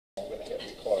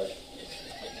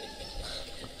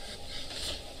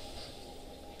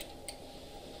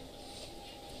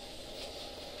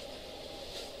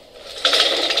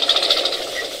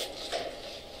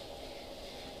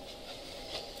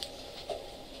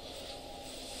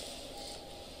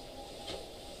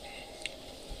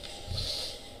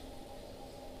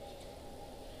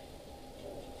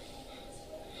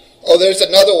there's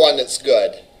another one that's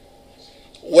good,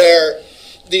 where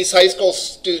these high school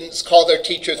students call their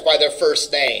teachers by their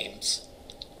first names.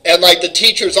 And like the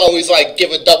teachers always like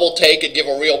give a double take and give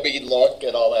a real mean look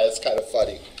and all that. It's kind of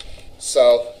funny.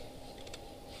 So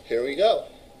here we go.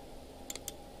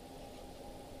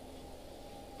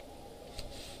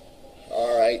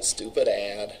 All right, stupid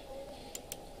ad.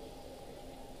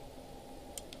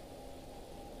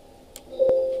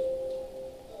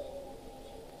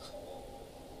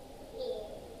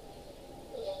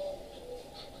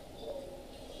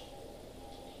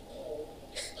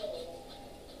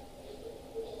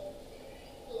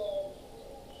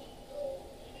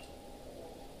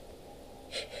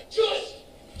 Just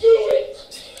do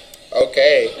it!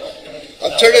 Okay.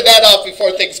 I'm turning that off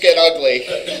before things get ugly.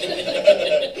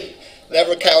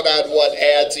 Never count on what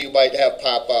ads you might have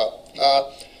pop up.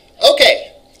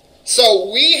 Okay. So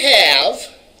we have,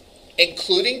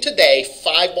 including today,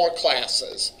 5 more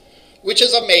classes, which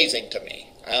is amazing to me.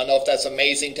 I don't know if that's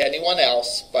amazing to anyone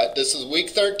else, but this is week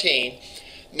 13.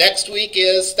 Next week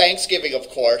is Thanksgiving, of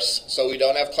course, so we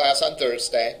don't have class on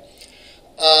Thursday.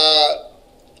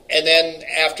 And then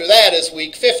after that is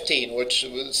week 15, which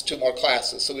was 2 more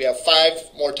classes. So we have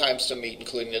 5 more times to meet,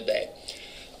 including today.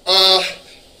 I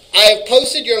have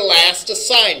posted your last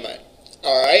assignment,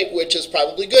 all right, which is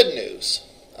probably good news,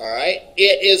 all right.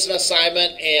 It is an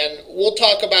assignment, and we'll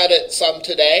talk about it some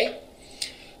today.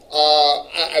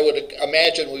 I would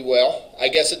imagine we will. I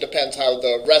guess it depends how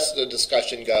the rest of the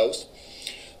discussion goes.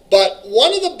 But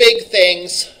one of the big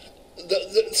things,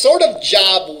 the sort of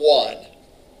job one,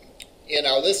 you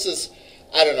know, this is,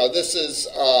 I don't know, this is,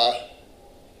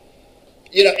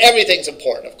 you know, everything's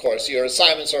important, of course. Your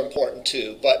assignments are important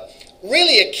too. But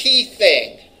really a key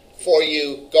thing for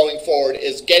you going forward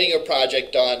is getting your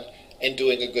project done and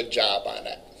doing a good job on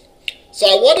it. So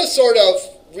I want to sort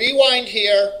of rewind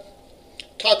here,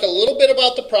 talk a little bit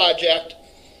about the project.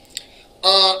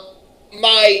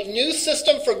 My new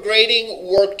system for grading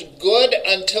worked good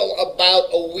until about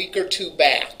a week or 2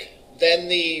 back. Then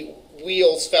the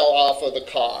wheels fell off of the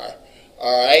car,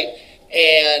 all right?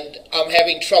 And I'm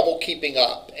having trouble keeping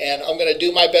up. And I'm going to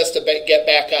do my best to get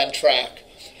back on track.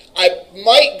 I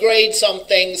might grade some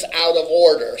things out of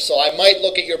order, so I might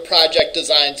look at your project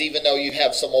designs even though you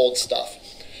have some old stuff.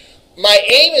 My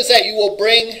aim is that you will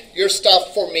bring your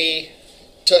stuff for me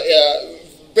to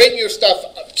bring your stuff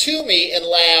to me in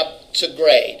lab to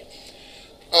grade,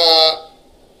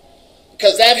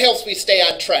 because that helps me stay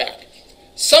on track.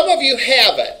 Some of you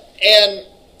have it, and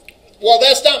while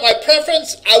that's not my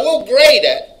preference, I will grade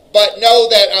it, but know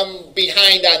that I'm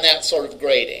behind on that sort of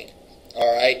grading.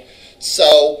 All right.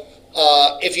 So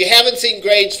if you haven't seen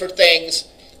grades for things,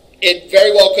 it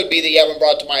very well could be that you haven't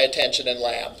brought to my attention in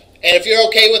lab. And if you're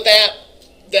okay with that,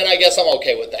 then I guess I'm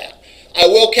okay with that. I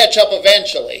will catch up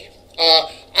eventually.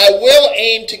 I will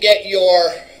aim to get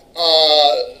your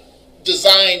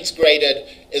designs graded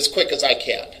as quick as I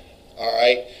can. All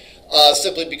right.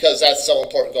 Simply because that's so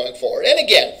important going forward. And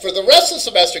again, for the rest of the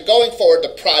semester going forward,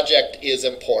 the project is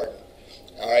important.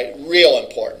 All right, real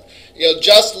important. You know,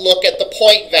 just look at the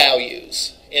point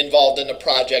values involved in the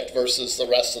project versus the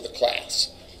rest of the class.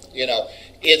 You know,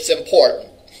 it's important.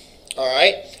 All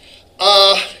right.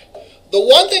 The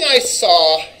one thing I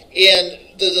saw in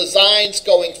the designs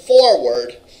going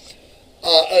forward,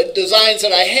 designs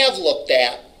that I have looked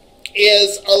at,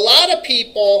 is a lot of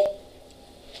people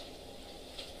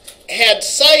had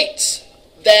sites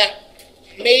that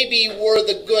maybe were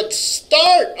the good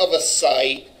start of a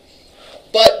site,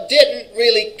 but didn't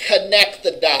really connect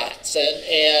the dots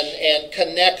and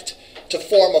connect to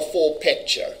form a full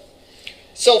picture.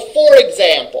 So for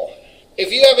example,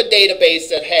 if you have a database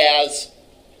that has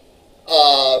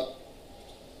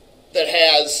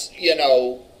you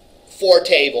know, 4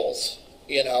 tables,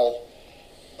 you know,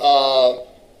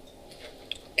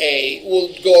 we'll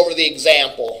go over the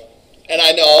example. And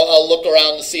I know I'll look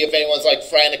around to see if anyone's like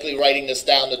frantically writing this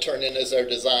down to turn in as their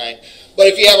design. But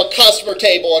if you have a customer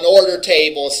table, an order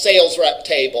table, a sales rep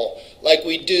table, like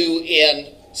we do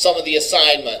in some of the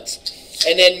assignments,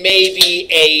 and then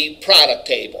maybe a product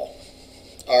table,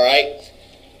 all right?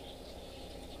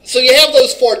 So you have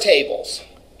those 4 tables.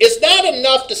 It's not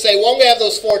enough to say, well, I'm going to have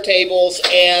those 4 tables,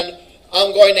 and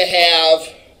I'm going to have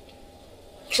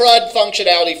CRUD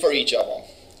functionality for each of them.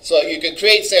 So you could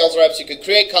create sales reps, you could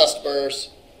create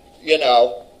customers, you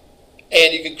know,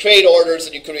 and you could create orders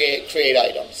and you could create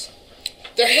items.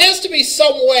 There has to be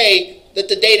some way that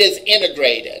the data is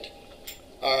integrated,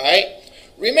 all right?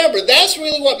 Remember, that's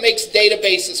really what makes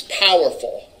databases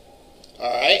powerful,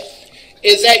 all right,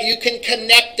 is that you can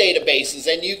connect databases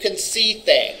and you can see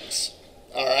things,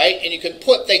 all right, and you can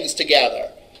put things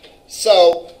together.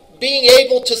 So being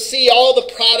able to see all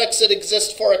the products that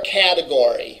exist for a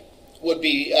category would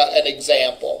be an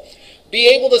example. Be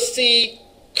able to see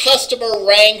customer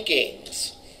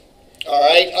rankings, all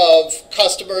right, of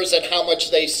customers and how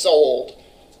much they sold,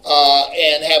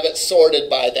 and have it sorted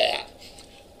by that.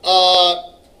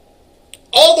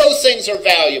 All those things are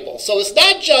valuable. So it's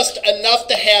not just enough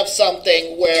to have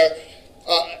something where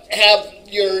have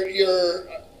your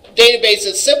database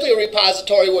is simply a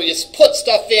repository where you put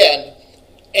stuff in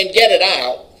and get it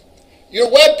out. Your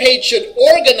web page should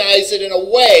organize it in a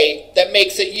way that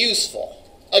makes it useful.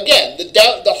 Again,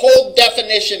 the whole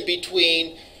definition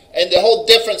between and the whole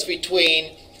difference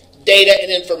between data and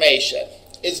information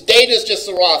is data is just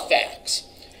the raw facts.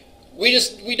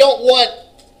 We don't want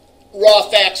raw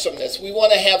facts from this. We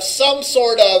want to have some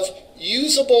sort of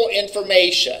usable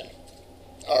information,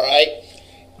 all right?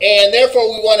 And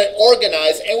therefore we want it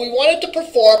organized, and we want it to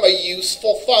perform a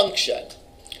useful function,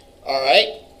 all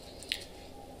right?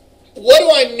 What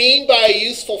do I mean by a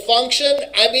useful function?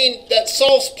 I mean that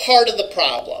solves part of the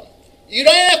problem. You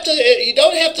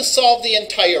don't have to solve the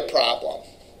entire problem,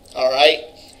 all right?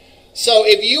 So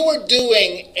if you were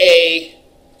doing a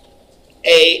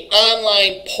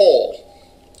online poll,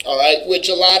 all right, which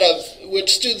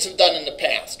students have done in the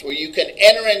past, where you can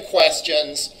enter in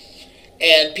questions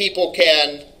and people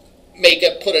can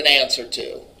put an answer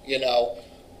to,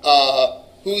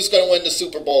 who's going to win the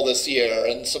Super Bowl this year,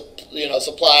 and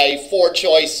supply 4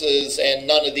 choices and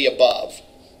none of the above,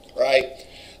 right?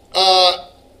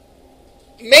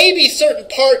 Maybe certain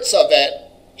parts of it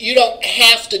you don't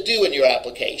have to do in your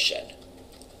application.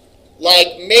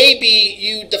 Like maybe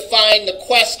you define the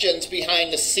questions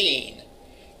behind the scene,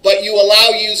 but you allow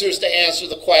users to answer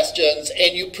the questions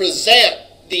and you present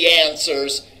the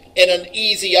answers in an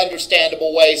easy,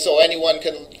 understandable way so anyone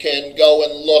can go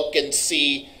and look and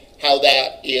see how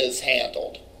that is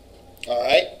handled. All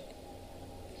right?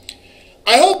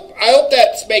 I hope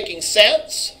that's making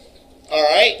sense. All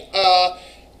right?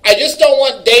 I just don't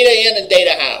want data in and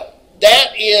data out.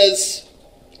 That is,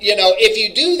 if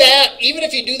you do that, even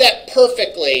if you do that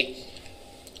perfectly,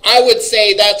 I would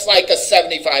say that's like a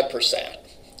 75%.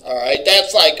 All right?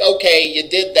 That's like, okay, you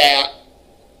did that,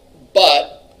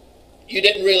 but you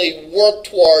didn't really work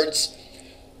towards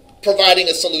providing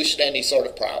a solution to any sort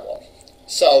of problem.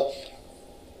 So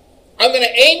I'm going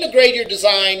to aim to grade your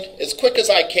design as quick as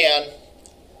I can,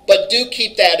 but do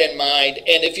keep that in mind.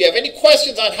 And if you have any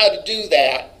questions on how to do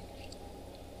that,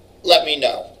 let me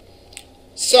know.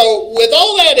 So with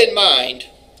all that in mind,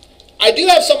 I do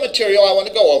have some material I want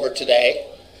to go over today,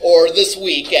 or this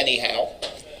week anyhow.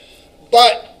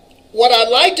 But what I'd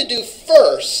like to do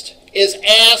first is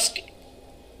ask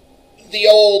the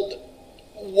old,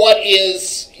 what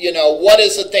is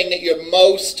the thing that you're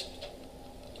most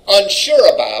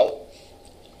unsure about,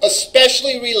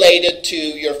 especially related to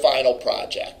your final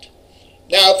project.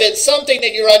 Now, if it's something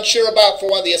that you're unsure about for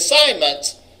one of the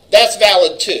assignments, that's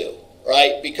valid too,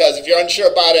 right? Because if you're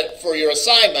unsure about it for your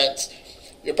assignments,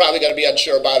 you're probably going to be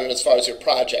unsure about it as far as your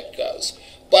project goes.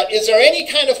 But is there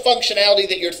any kind of functionality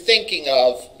that you're thinking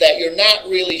of that you're not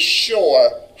really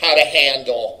sure how to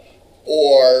handle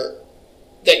or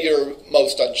that you're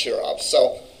most unsure of?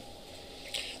 So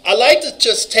I like to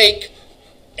just take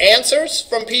answers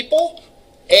from people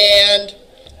and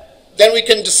then we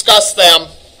can discuss them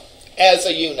as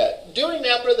a unit. Do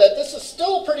remember that this is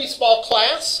still a pretty small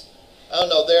class. I don't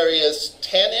know, there is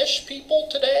 10-ish people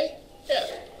today. Yeah,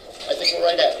 I think we're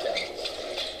right at 10.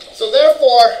 So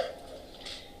therefore,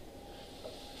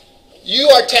 you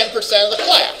are 10% of the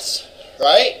class,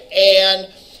 right?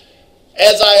 And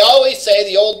as I always say,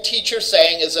 the old teacher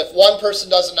saying is if one person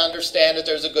doesn't understand it,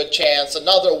 there's a good chance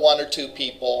another 1 or 2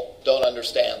 people don't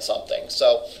understand something.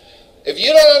 So if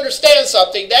you don't understand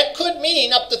something, that could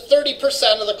mean up to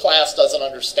 30% of the class doesn't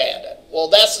understand it. Well,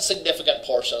 that's a significant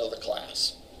portion of the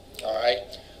class. All right?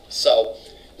 So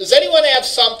does anyone have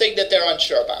something that they're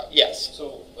unsure about? Yes?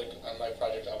 So, like, on my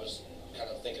project, I was kind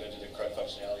of thinking I did the correct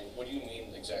functionality. What do you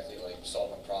mean exactly, like,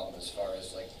 solving a problem as far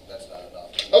as, like, that's not enough?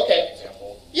 Okay. An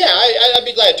example? Yeah, I'd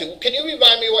be glad to. Can you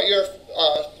remind me what your...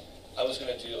 I was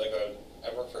going to do, like,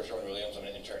 I work for Sherwin-Williams. I'm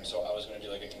an intern, so I was going to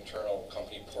do, like, an internal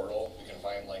company portal. You can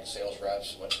find, like, sales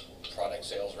reps, what product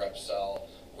sales reps sell,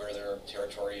 where their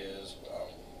territory is,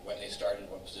 when they started,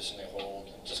 what position they hold,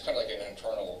 just kind of like an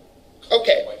internal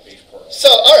white-page portal. So,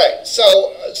 all right.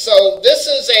 So this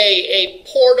is a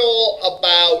portal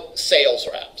about sales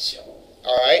reps. Yeah.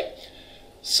 All right.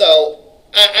 So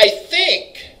I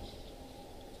think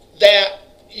that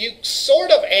you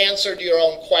sort of answered your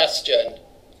own question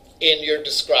in your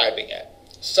describing it.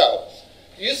 So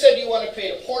you said you want to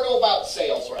create a portal about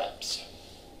sales reps.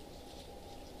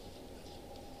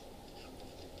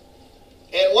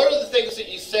 And what are the things that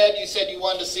you said? You said you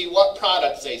wanted to see what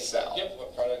products they sell. Yep,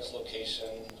 what products, location,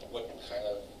 what kind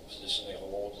of position they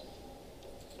hold,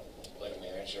 like a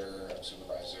manager, a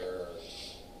supervisor, or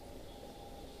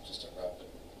just a rep.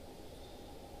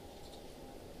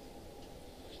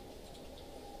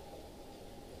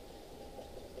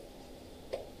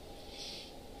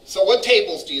 So what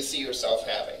tables do you see yourself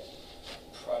having?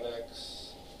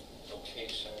 Products,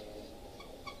 location,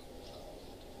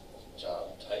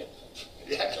 job type.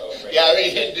 Yeah, So right yeah, I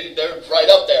mean, they're right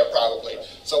up there probably.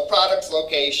 So products,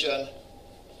 location,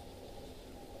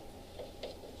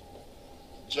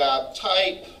 job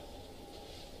type,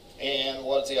 and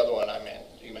what's the other one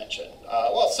you mentioned?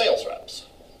 Well, sales reps.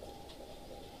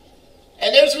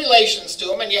 And there's relations to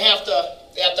them, and you have to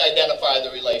identify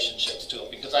the relationships to them,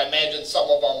 because I imagine some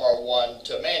of them are one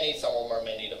to many, some of them are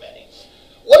many to many.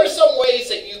 What are some ways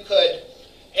that you could,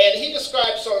 and he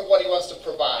describes sort of what he wants to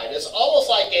provide. It's almost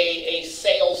like a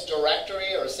sales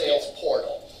directory or a sales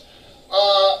portal.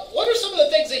 What are some of the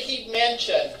things that he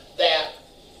mentioned that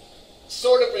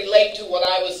sort of relate to what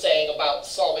I was saying about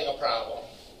solving a problem?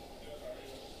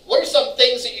 What are some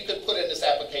things that you could put in this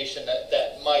application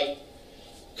that might,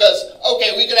 because,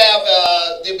 okay, we could have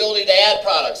the ability to add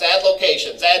products, add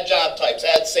locations, add job types,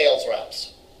 add sales reps.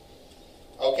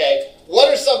 Okay,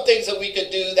 what are some things that we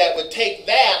could do that would take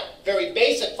that very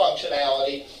basic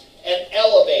functionality and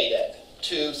elevate it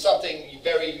to something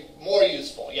very more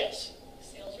useful? Yes?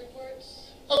 Sales reports.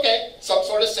 Okay, some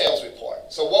sort of sales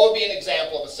report. So what would be an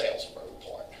example of a sales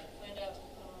report? Find out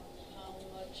how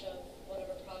much of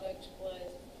whatever product was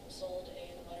sold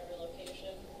in whatever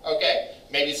location. Okay,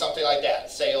 maybe something like that.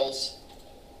 Sales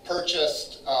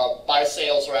purchased by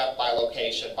sales rep, by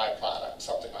location, by product,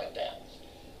 something like that.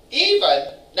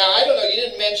 Even, now I don't know, you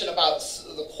didn't mention about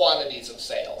the quantities of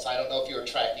sales. I don't know if you were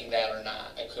tracking that or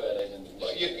not. I could, I didn't.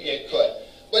 Well, you could.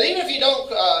 But even if you don't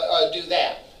do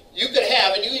that, you could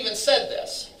have, and you even said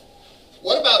this,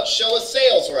 what about show a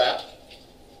sales rep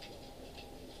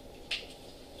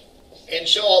and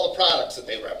show all the products that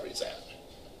they represent?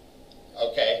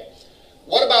 Okay.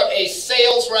 What about a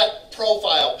sales rep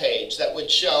profile page that would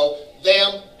show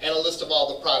them and a list of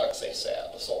all the products they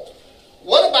sold?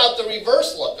 What about the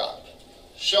reverse lookup?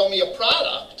 Show me a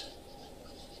product.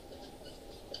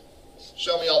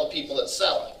 Show me all the people that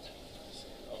sell it.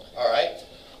 All right.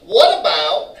 What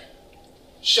about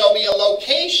show me a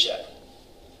location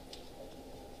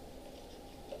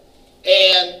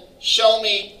and show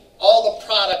me all the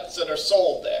products that are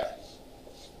sold there?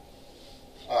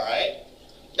 All right.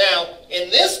 Now,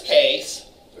 in this case,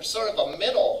 there's sort of a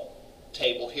middle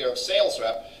table here of sales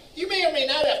rep. You may or may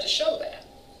not have to show that,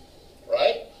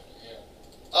 right?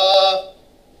 Yeah.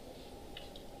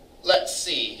 Let's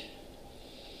see.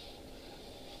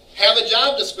 Have a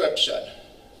job description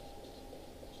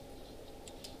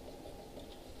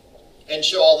and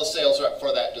show all the sales rep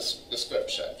for that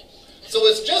description. So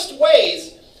it's just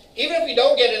ways, even if we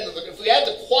don't get into if we add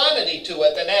the quantity to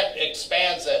it, then that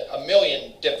expands it a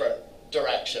million different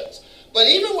directions. But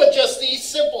even with just these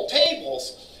simple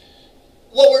tables,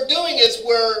 what we're doing is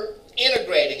we're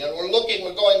integrating and we're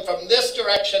going from this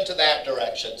direction to that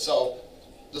direction. So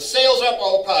the sales rep,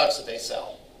 all the products that they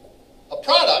sell. A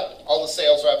product, all the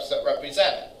sales reps that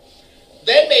represent it.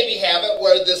 Then maybe have it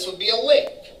where this would be a link.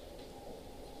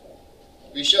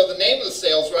 We show the name of the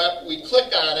sales rep, we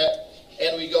click on it,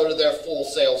 and we go to their full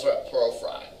sales rep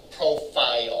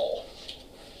profile.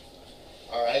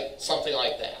 All right, something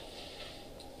like that.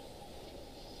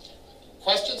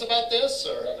 Questions about this,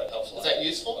 or Yeah, that helps a is lot. that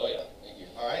useful? Oh yeah, thank you.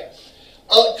 All right,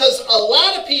 because a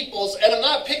lot of people's, and I'm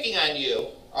not picking on you,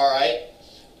 all right,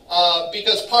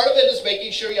 because part of it is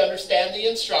making sure you understand the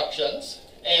instructions,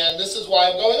 and this is why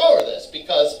I'm going over this,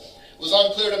 because it was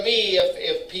unclear to me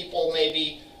if people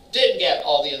maybe didn't get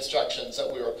all the instructions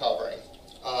that we were covering.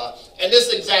 And this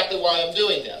is exactly why I'm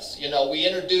doing this. You know, we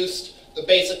introduced the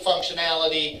basic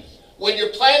functionality. When you're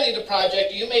planning the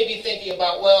project, you may be thinking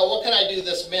about, well, what can I do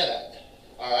this minute?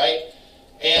 All right?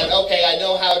 And, okay, I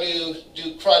know how to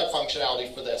do CRUD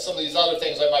functionality for this. Some of these other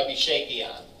things I might be shaky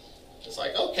on. It's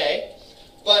like, okay.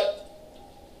 But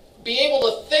be able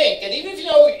to think, and even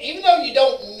though you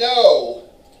don't know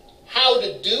how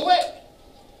to do it,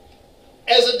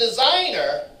 as a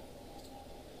designer,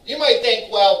 you might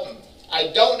think, well,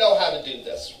 I don't know how to do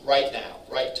this right now,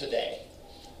 right today.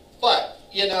 But,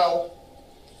 you know,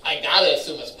 I gotta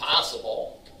assume it's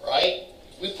possible, right?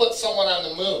 We put someone on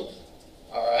the moon,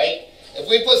 all right? If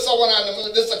we put someone on the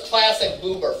moon, this is a classic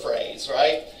boomer phrase,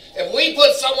 right? If we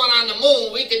put someone on the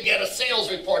moon, we could get a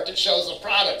sales report that shows the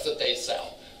products that they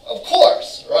sell. Of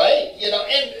course, right? You know,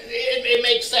 and it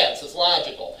makes sense, it's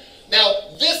logical. Now,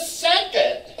 this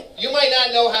second, You might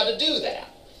not know how to do that.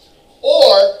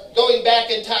 Or, going back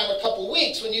in time a couple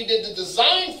weeks, when you did the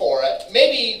design for it,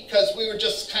 maybe because we were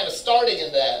just kind of starting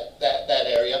in that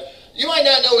area, you might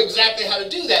not know exactly how to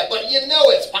do that, but you know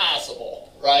it's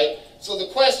possible, right? So the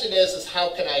question is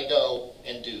how can I go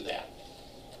and do that?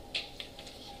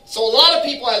 So a lot of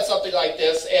people had something like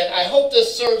this, and I hope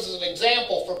this serves as an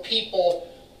example for people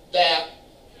that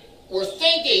were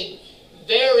thinking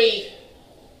very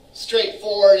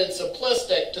straightforward and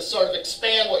simplistic to sort of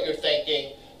expand what you're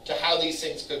thinking to how these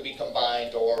things could be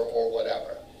combined or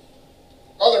whatever.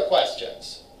 Other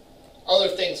questions? Other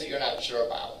things that you're not sure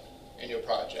about in your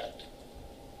project?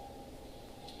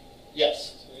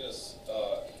 Yes? So yes,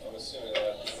 I'm assuming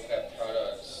that people have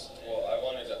products. Well, I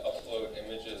wanted to upload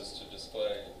images to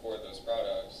display for those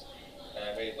products, and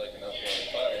I made like an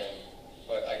upload button,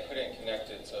 but I couldn't connect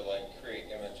it to like create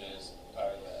images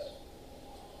out of that.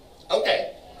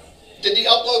 Okay. Did the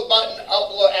upload button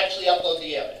actually upload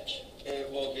the image?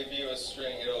 It will give you a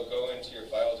string. It'll go into your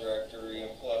file directory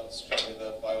and pull out the string of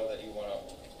the file that you want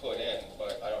to put in,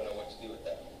 but I don't know what to do with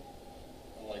that.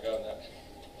 I'm like, oh no.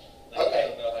 Okay. I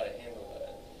don't know how to handle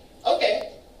that.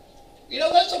 Okay. You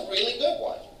know, that's a really good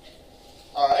one.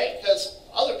 All right, because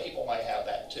other people might have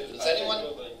that too. Does anyone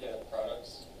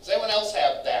else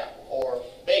have that, or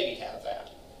maybe have that?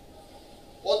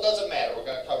 Well, it doesn't matter. We're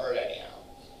going to cover it anyhow.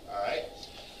 All right.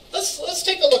 Let's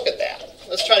take a look at that.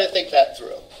 Let's try to think that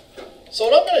through. So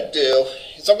what I'm going to do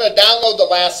is I'm going to download the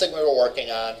last thing we were working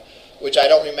on, which I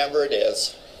don't remember it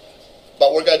is,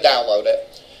 but we're going to download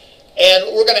it,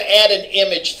 and we're going to add an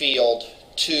image field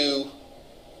to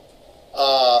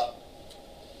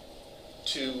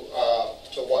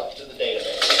the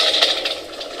database.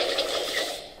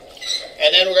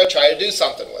 And then we're going to try to do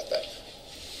something with it.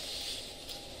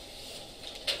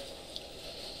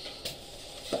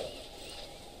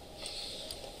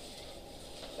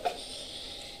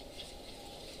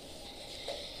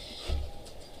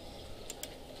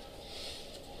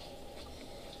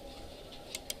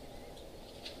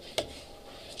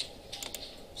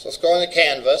 So let's go into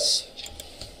Canvas.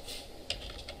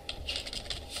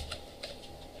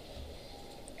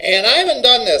 And I haven't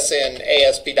done this in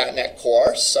ASP.NET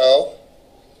Core, so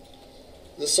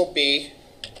this will be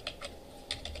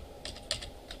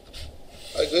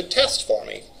a good test for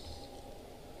me.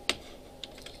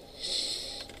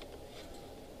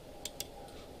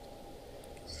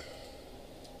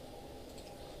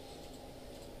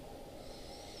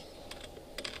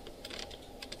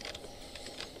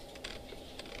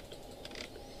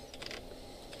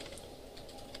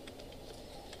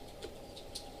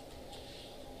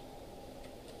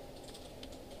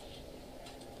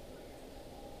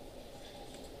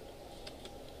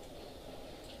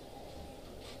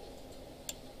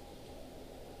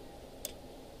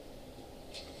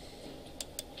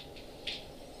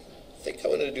 I think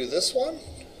I'm going to do this one.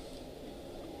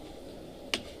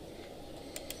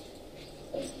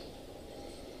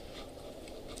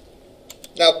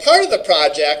 Now, part of the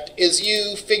project is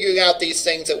you figuring out these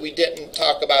things that we didn't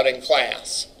talk about in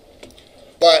class.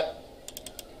 But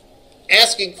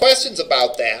asking questions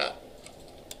about that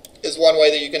is one way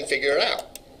that you can figure it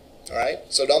out. All right?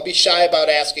 So don't be shy about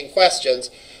asking questions,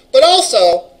 but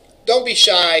also don't be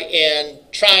shy in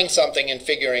trying something and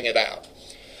figuring it out.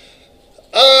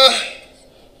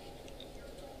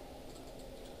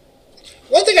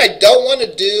 One thing I don't want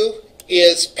to do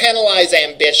is penalize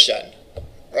ambition,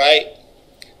 right?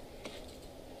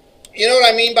 You know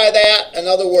what I mean by that? In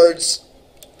other words,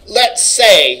 let's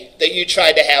say that you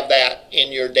tried to have that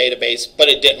in your database, but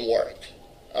it didn't work,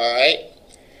 all right?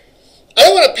 I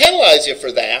don't want to penalize you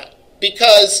for that,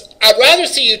 because I'd rather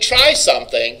see you try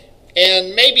something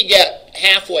and maybe get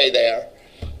halfway there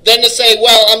than to say,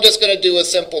 well, I'm just going to do a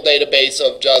simple database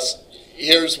of just,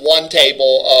 here's one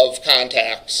table of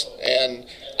contacts, and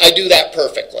I do that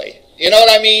perfectly. You know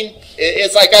what I mean?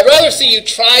 It's like I'd rather see you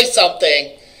try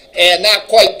something and not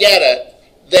quite get it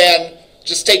than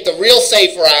just take the real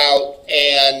safe route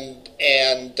and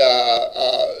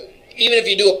even if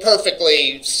you do it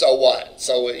perfectly, so what?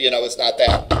 So, you know, it's not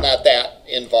that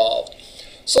involved.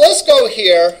 So let's go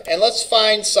here and let's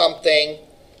find something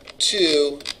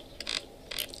to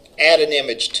add an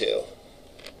image to.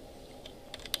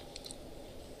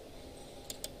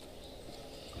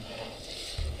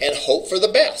 And hope for the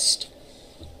best.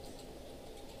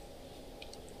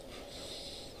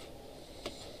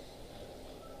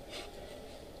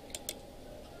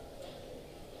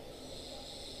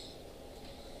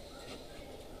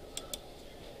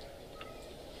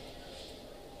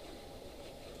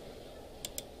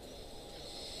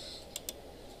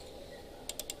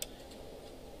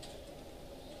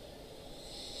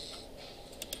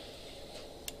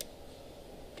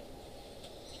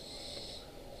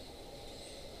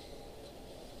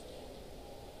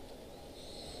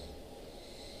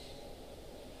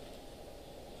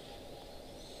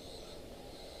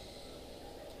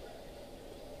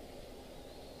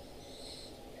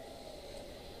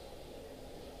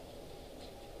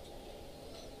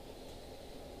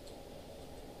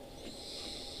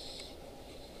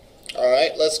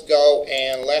 let's go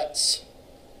and let's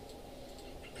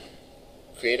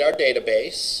create our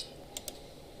database.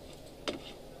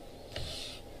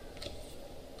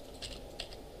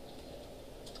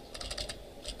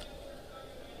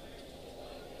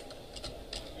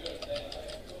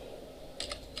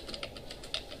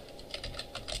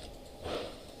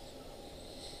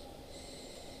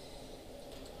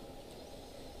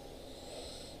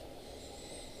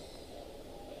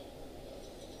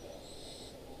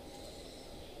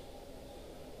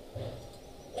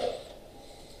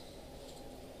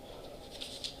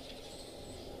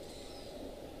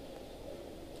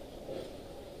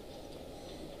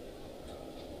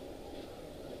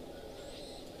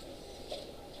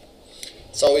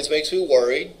 This always makes me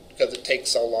worried because it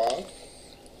takes so long,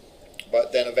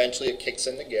 but then eventually it kicks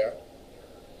into gear.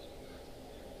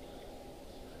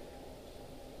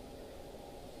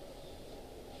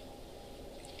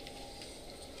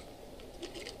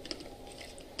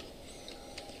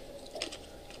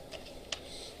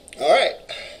 All right,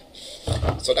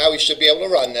 so now we should be able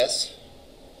to run this.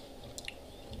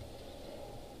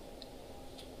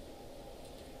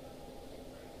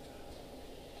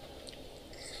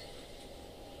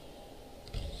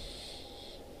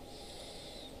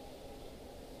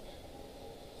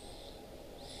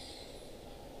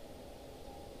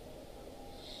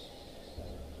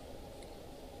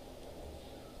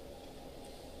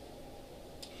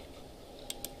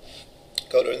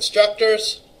 Go to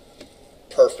instructors.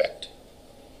 Perfect.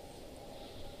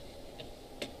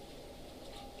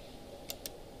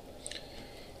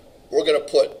 We're going to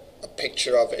put a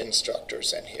picture of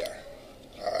instructors in here.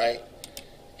 All right?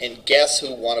 And guess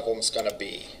who one of them is going to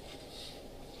be?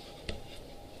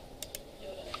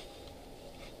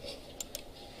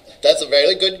 That's a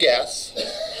very good guess.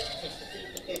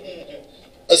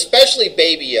 Especially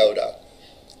Baby Yoda.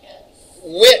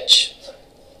 Which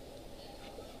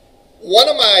one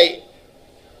of my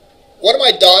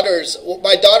daughters,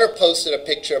 my daughter posted a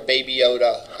picture of Baby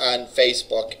Yoda on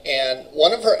Facebook, and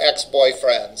one of her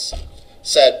ex-boyfriends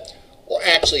said, well,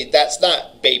 actually, that's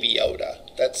not Baby Yoda.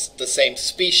 That's the same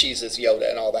species as Yoda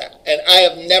and all that. And I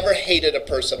have never hated a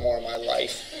person more in my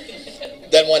life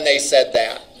than when they said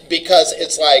that. Because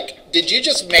it's like, did you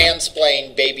just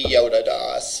mansplain Baby Yoda to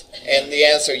us? And the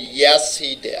answer, yes,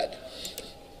 he did.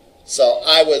 So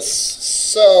I was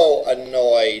so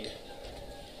annoyed.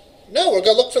 No, we're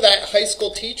going to look for that high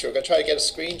school teacher. We're going to try to get a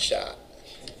screenshot.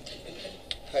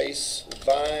 Heiss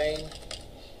Vine.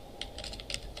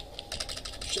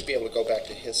 Should be able to go back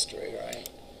to history, right?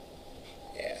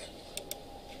 Yeah.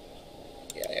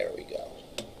 Yeah, there we go.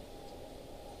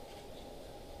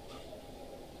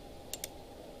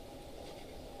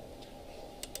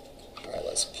 All right,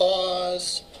 let's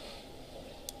pause.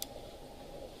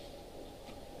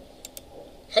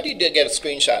 How do you get a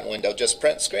screenshot in Windows? Just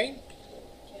print screen?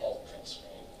 Alt print screen.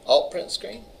 Alt print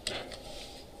screen?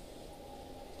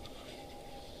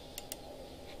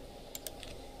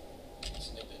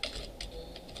 Snippet.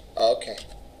 Okay.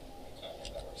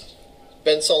 That works.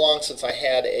 Been so long since I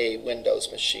had a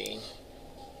Windows machine.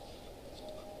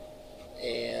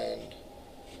 And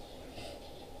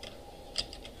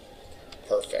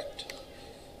perfect.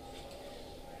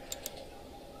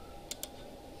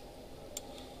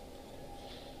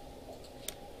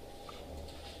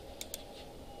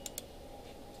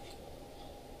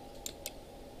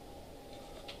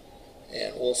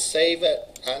 And we'll save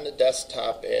it on the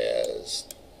desktop as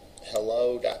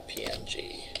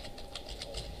hello.png.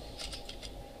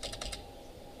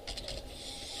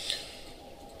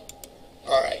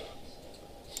 All right.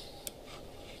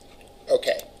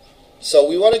 Okay. So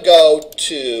we want to go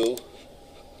to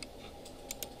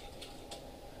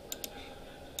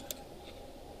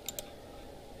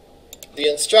the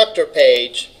instructor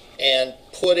page and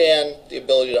put in the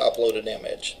ability to upload an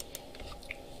image.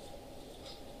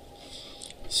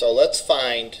 So let's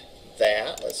find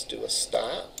that. Let's do a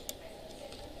stop.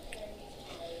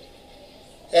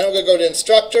 And I'm going to go to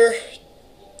instructor,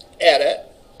 edit.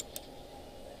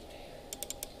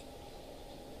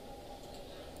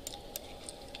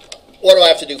 What do I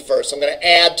have to do first? I'm going to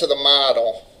add to the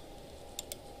model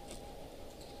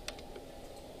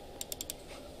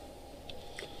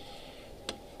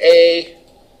a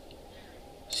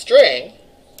string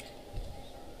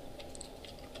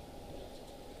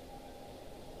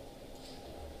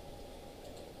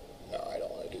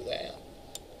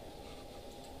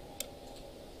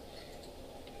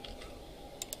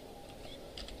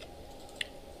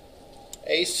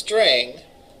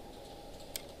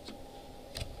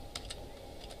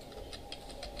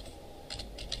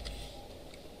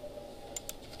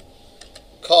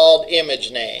called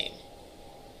image name.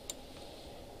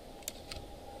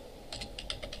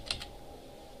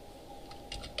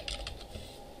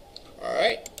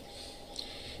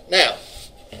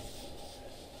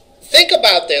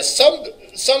 this.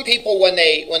 Some people, when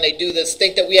they do this,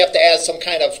 think that we have to add some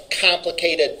kind of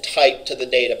complicated type to the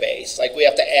database. Like we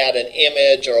have to add an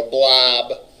image or a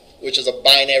blob, which is a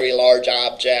binary large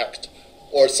object,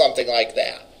 or something like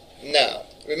that. No.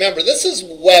 Remember, this is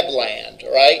webland,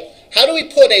 right? How do we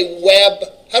put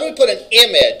an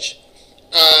image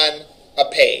on a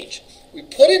page? We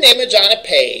put an image on a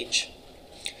page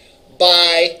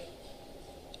by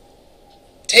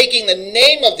taking the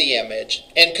name of the image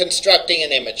and constructing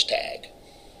an image tag.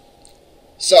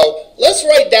 So let's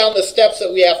write down the steps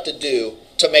that we have to do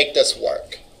to make this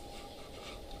work.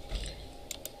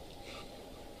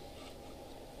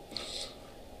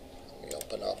 Let me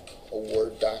open up a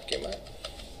Word document.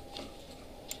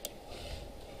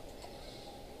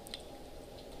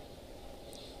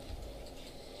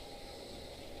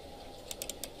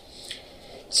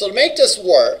 So to make this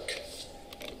work,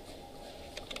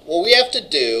 what we have to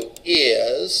do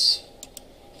is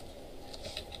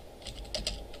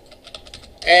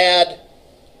add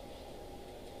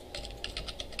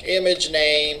image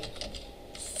name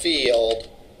field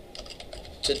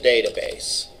to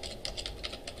database.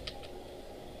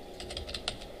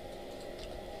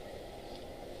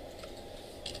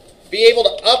 Be able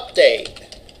to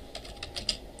update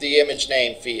the image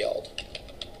name field.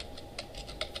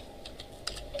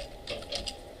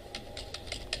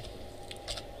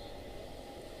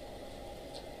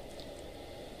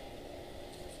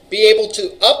 Be able to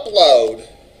upload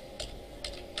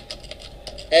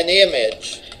an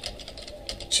image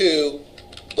to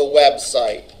the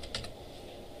website.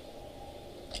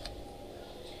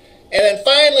 And then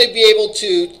finally be able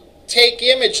to take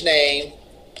image name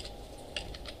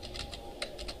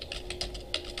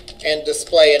and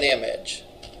display an image.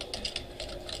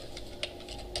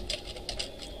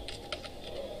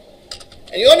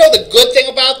 And you want to know the good thing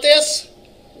about this?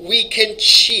 We can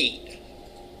cheat.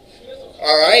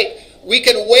 All right? We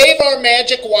can wave our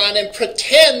magic wand and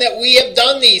pretend that we have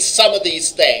done some of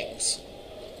these things.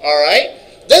 All right?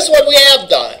 This one we have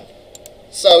done.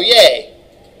 So, yay.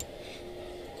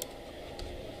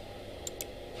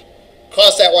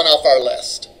 Cross that one off our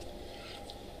list.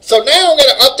 So now I'm going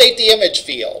to update the image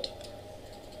field.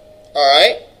 All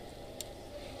right?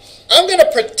 I'm going to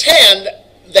pretend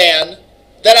then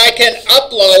that I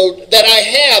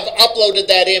have uploaded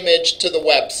that image to the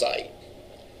website.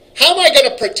 How am I going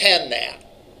to pretend that?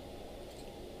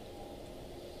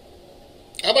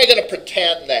 How am I going to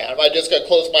pretend that? Am I just going to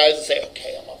close my eyes and say,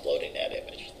 okay, I'm uploading that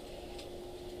image?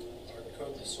 Hard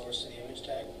code the source of the image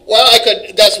tag? Well,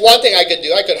 that's one thing I could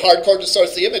do. I could hard code the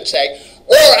source of the image tag.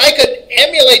 Or I could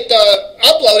emulate the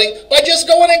uploading by just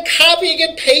going and copying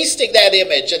and pasting that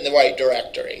image in the right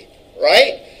directory.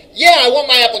 Right? Yeah, I want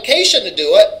my application to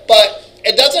do it, but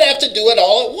it doesn't have to do it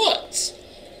all at once.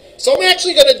 So I'm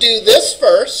actually going to do this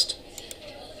first.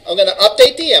 I'm going to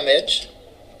update the image.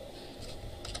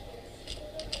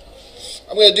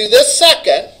 I'm going to do this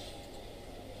second.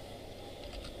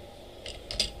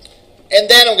 And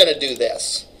then I'm going to do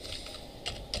this.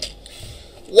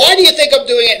 Why do you think I'm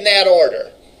doing it in that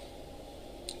order?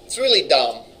 It's really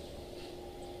dumb.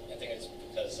 I think it's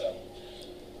because, you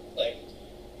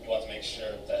want to make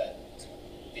sure that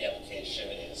the application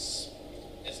is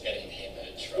getting the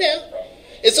image from.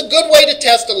 It's a good way to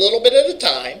test a little bit at a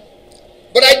time,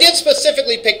 but I did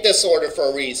specifically pick this order for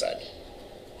a reason.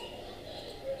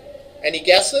 Any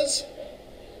guesses?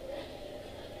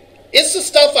 It's the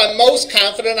stuff I'm most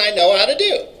confident I know how to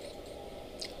do.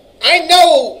 I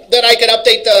know that I could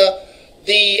update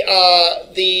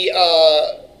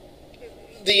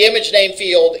the image name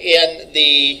field in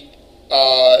the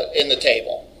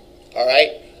table. All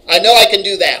right, I know I can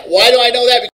do that. Why do I know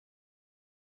that?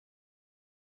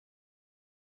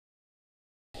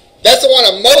 That's the one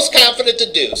I'm most confident to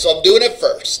do, so I'm doing it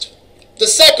first. The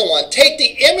second one, take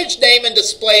the image name and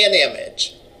display an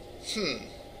image.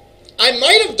 I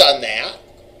might have done that.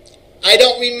 I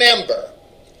don't remember.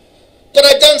 But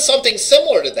I've done something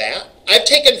similar to that. I've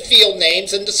taken field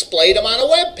names and displayed them on a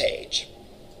web page.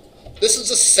 This is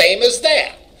the same as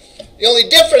that. The only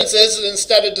difference is that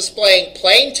instead of displaying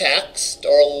plain text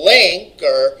or a link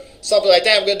or something like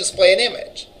that, I'm going to display an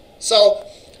image. So,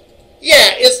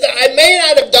 yeah, I may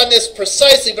not have done this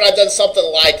precisely, but I've done something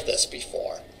like this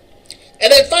before.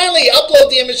 And then finally, upload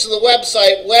the image to the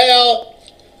website. Well,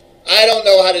 I don't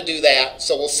know how to do that,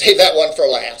 so we'll save that one for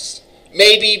last.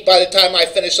 Maybe by the time I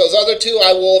finish those other two,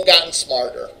 I will have gotten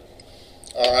smarter.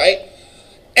 All right?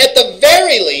 At the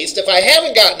very least, if I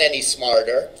haven't gotten any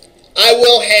smarter, I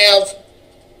will have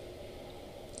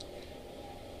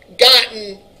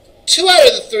gotten 2 out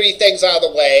of the 3 things out of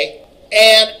the way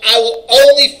And I will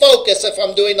only focus if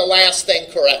I'm doing the last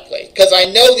thing correctly, because I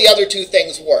know the other two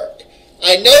things work.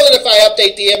 I know that if I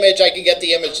update the image, I can get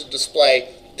the image to display.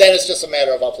 Then it's just a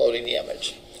matter of uploading the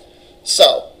image.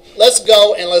 So let's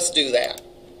go and let's do that.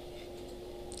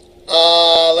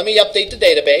 Let me update the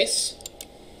database.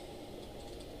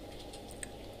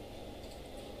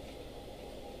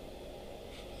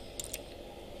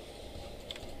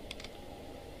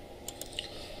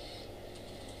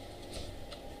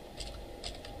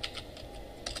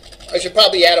 I should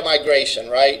probably add a migration,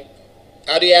 right?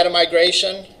 How do you add a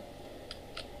migration?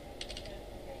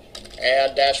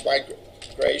 Add dash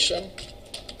migration.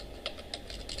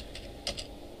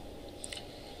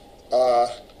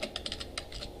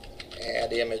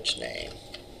 Add image name.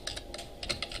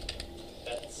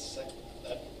 That's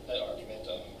that argument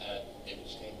add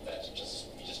image name. That's just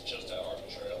you just chose that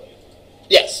arbitrarily.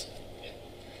 Yes. Yeah.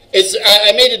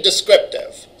 I made it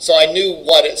descriptive, so I knew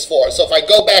what it's for. So if I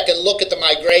go back and look at the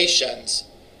migrations,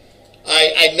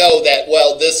 I know that,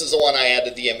 well, this is the one I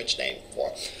added the image name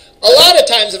for. A lot of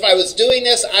times if I was doing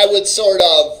this, I would sort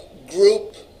of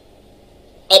group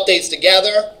updates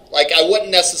together. Like I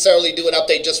wouldn't necessarily do an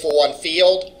update just for one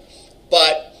field,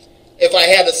 but if I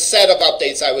had a set of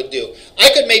updates I would do.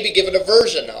 I could maybe give it a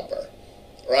version number,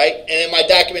 right? And in my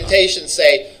documentation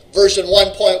say version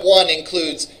 1.1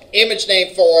 includes image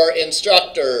name for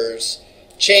instructors,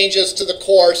 changes to the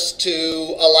course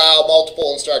to allow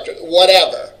multiple instructors,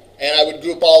 whatever. And I would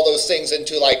group all those things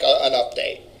into like an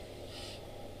update.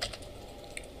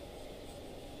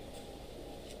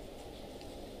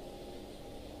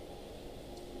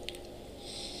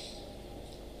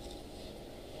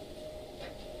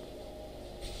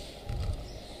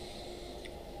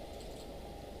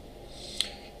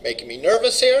 Making me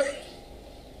nervous here.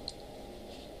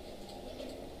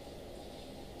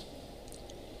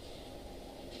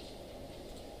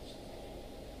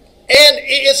 And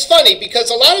it's funny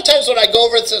because a lot of times when I go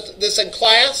over this in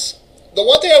class, the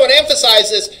one thing I would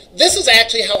emphasize is this is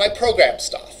actually how I program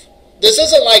stuff. This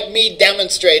isn't like me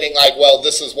demonstrating like, well,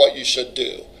 this is what you should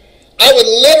do. I would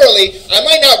literally, I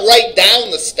might not write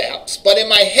down the steps, but in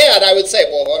my head I would say,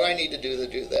 well, what do I need to do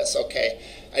this? Okay,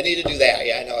 I need to do that.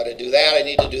 Yeah, I know how to do that. I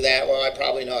need to do that. Well, I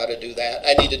probably know how to do that.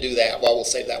 I need to do that. Well, we'll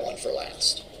save that one for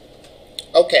last.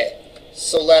 Okay,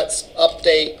 so let's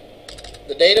update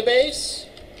the database.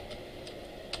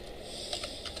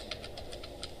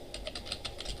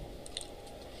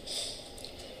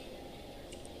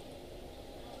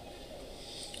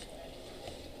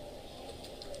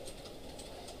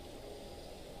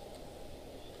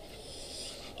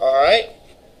 All right,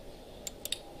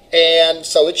 and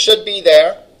so it should be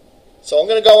there. So I'm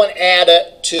going to go and add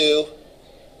it to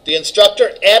the instructor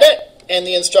edit and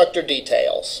the instructor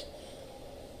details.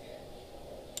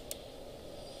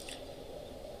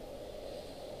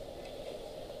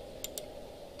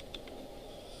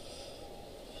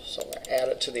 So I'm going to add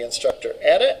it to the instructor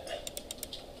edit.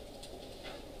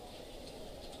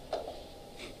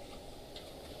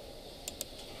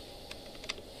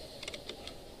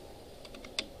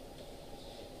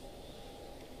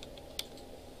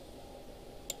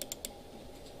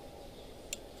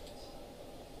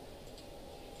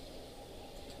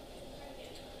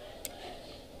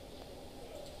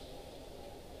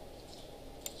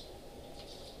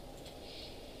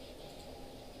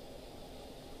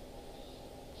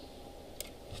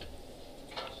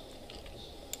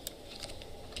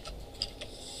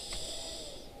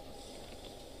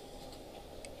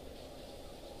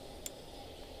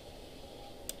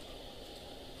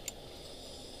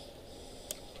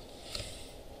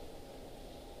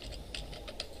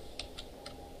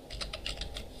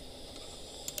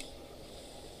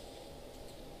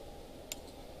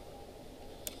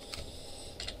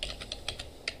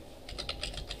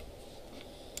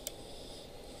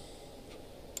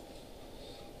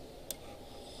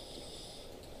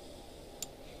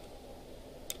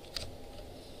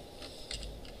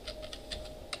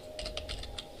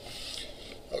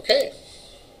 Okay.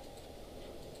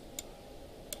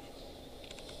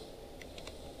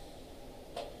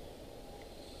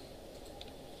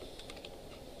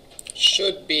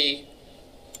 Should be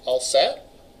all set.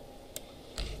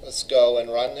 Let's go and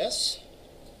run this.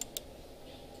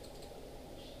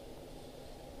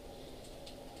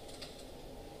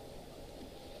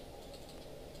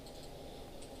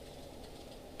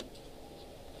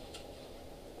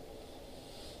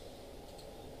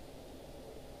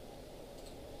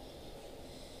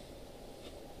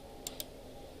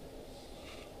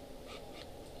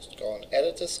 Go and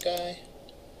edit this guy.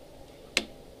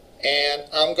 And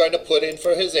I'm going to put in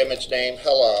for his image name,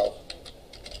 hello.png.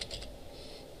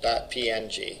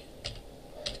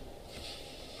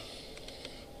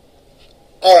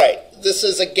 All right, this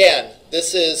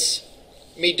is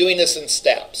me doing this in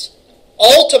steps.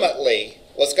 Ultimately,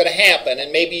 what's going to happen,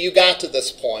 and maybe you got to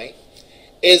this point,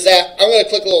 is that I'm going to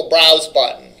click a little browse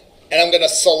button, and I'm going to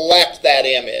select that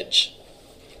image.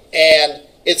 And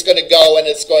it's going to go and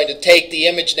it's going to take the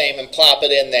image name and plop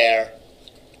it in there.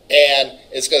 And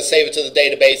it's going to save it to the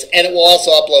database, and it will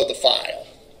also upload the file.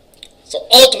 So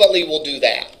ultimately, we'll do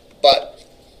that. But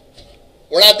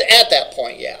we're not at that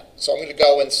point yet. So I'm going to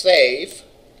go and save.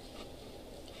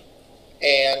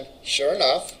 And sure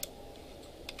enough,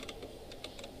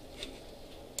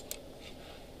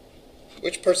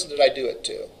 which person did I do it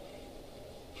to?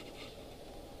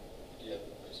 Yeah,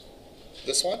 the person.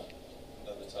 This one?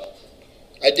 No, the top.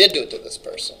 I did do it to this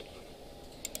person.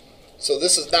 So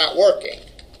this is not working.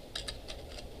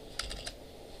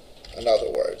 In other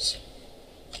words.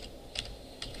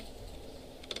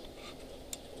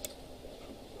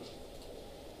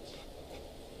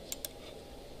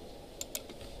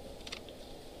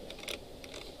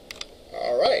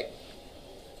 All right.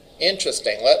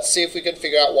 Interesting. Let's see if we can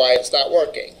figure out why it's not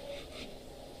working.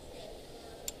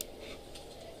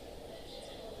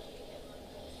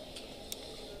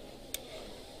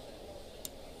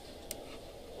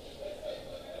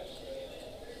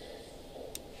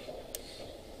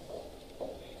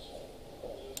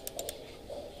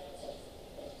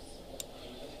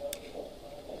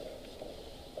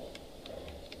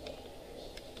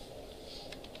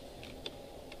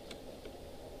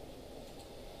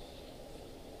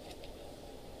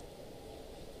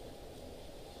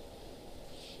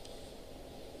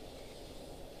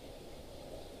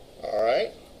 All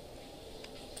right.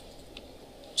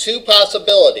 Two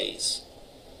possibilities.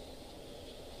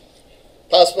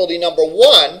 Possibility number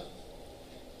one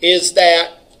is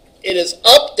that it is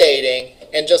updating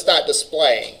and just not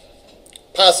displaying.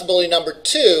 Possibility number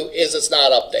two is it's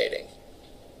not updating.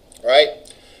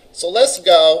 Right? So let's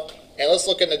go and let's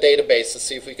look in the database to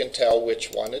see if we can tell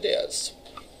which one it is.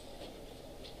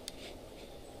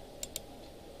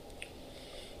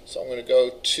 So I'm going to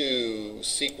go to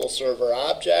SQL Server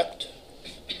Object,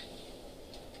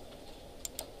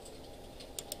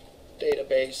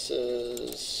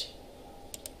 Databases,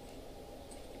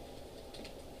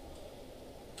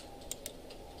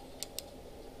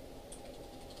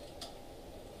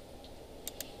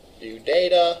 View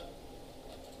Data,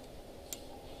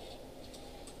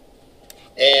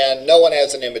 and no one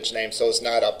has an image name, so it's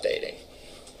not updating.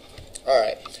 All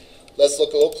right, let's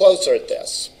look a little closer at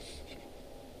this.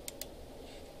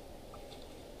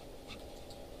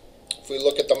 If we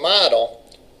look at the model,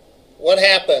 what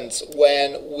happens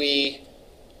when we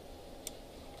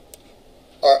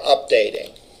are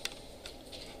updating?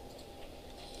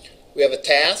 We have a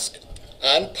task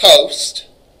on post,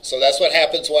 so that's what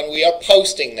happens when we are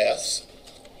posting this.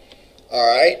 All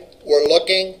right, we're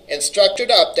looking instructor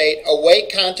to update,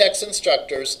 await context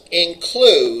instructors,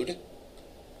 include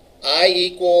I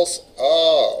equals,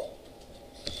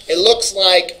 it looks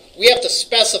like we have to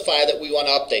specify that we want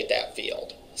to update that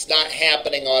field. It's not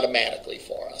happening automatically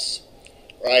for us,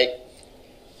 right?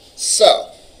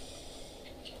 So,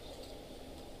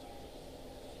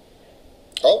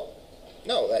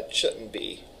 no, that shouldn't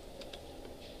be.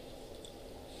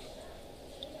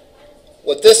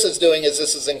 What this is doing is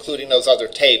this is including those other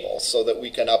tables so that we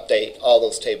can update all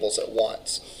those tables at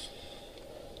once.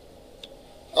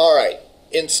 All right,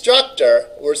 instructor,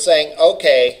 we're saying,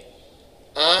 okay,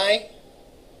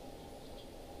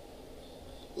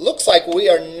 looks like we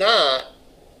are not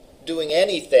doing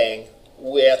anything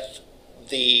with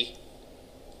the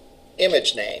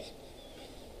image name.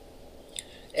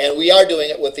 And we are doing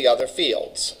it with the other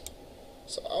fields.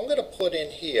 So I'm going to put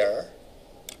in here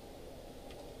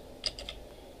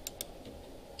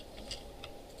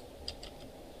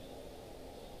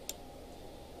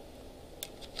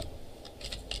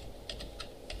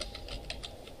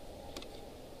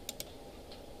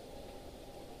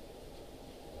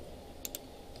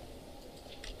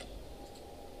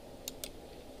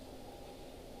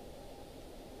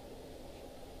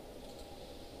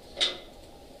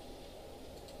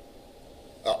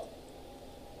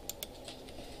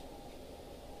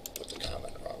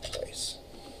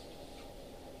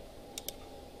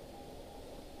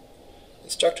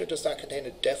instructor does not contain a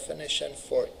definition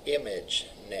for image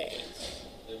name.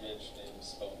 Image name is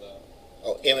spelled out.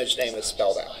 Oh, image name is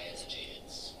spelled out.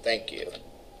 ISG. Thank you.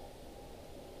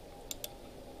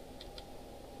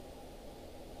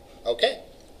 Okay.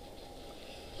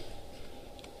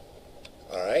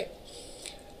 All right.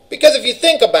 Because if you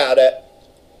think about it,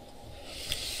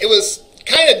 it was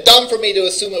kind of dumb for me to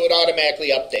assume it would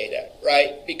automatically update it,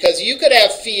 right? Because you could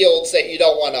have fields that you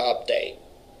don't want to update.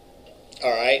 All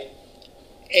right.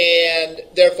 and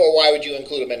therefore why would you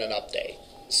include them in an update?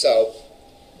 So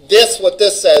what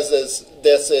this says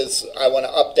is I want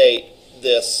to update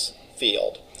this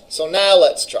field. So now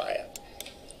let's try it.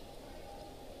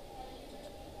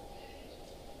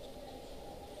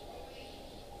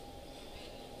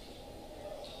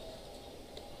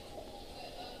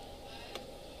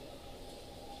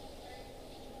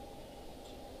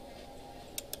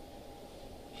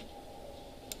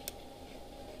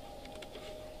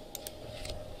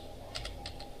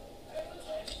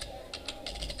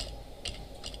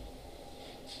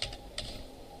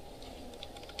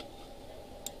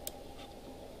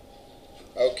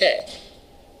 Okay,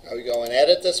 now we go and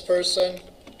edit this person,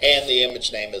 and the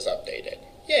image name is updated.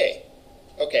 Yay.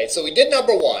 Okay, so we did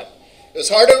number one. It was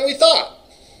harder than we thought.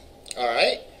 All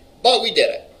right, but we did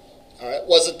it. All right,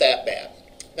 wasn't that bad.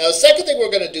 Now the second thing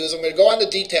we're going to do is I'm going to go on the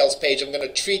details page. I'm going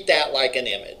to treat that like an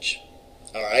image.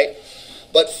 All right,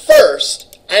 but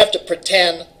first I have to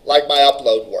pretend like my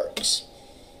upload works.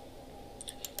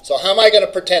 So how am I going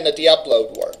to pretend that the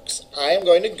upload works? I am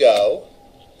going to go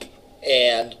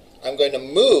and I'm going to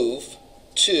move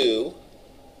to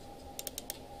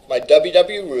my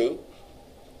www root.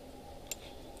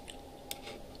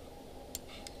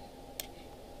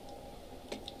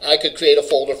 I could create a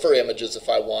folder for images if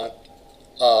I want.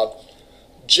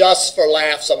 Just for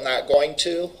laughs, I'm not going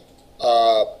to,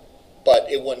 but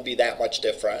it wouldn't be that much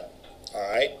different.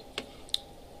 All right,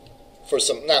 for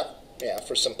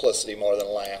simplicity more than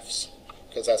laughs,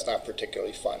 because that's not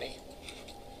particularly funny.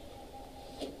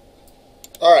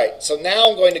 All right, so now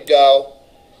I'm going to go,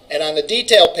 and on the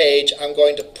detail page, I'm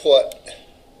going to put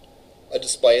a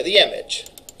display of the image.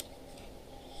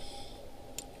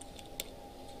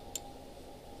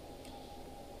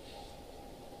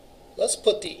 Let's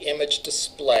put the image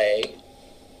display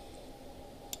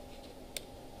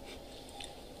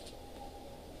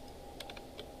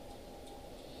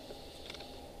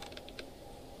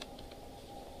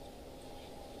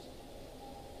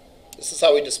this is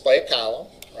how we display a column,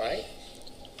 right?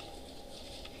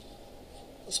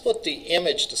 Let's put the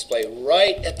image display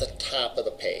right at the top of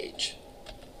the page.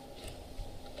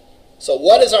 So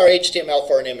what is our HTML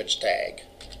for an image tag?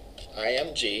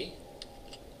 img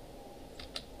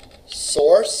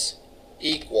source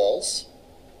equals,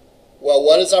 well,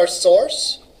 what is our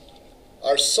source?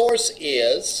 Our source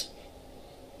is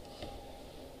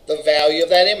the value of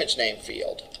that image name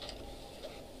field.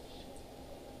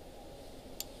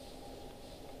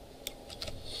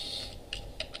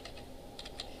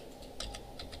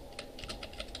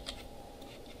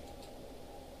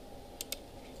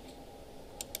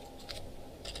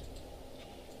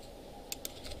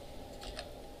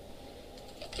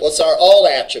 What's our alt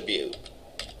attribute?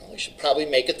 Well, we should probably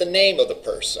make it the name of the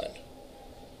person.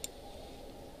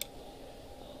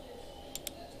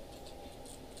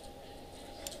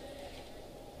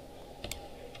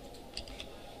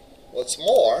 What's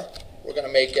more, we're going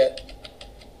to make it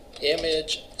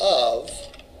image of,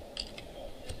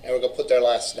 and we're going to put their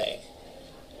last name.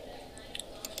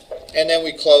 And then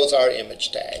we close our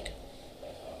image tag.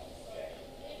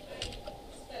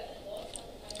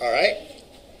 All right?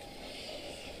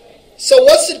 So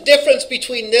what's the difference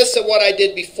between this and what I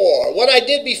did before? What I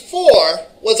did before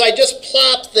was I just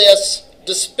plopped this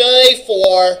display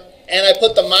for, and I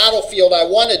put the model field I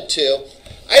wanted to.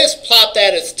 I just plopped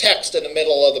that as text in the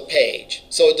middle of the page,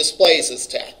 so it displays as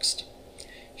text.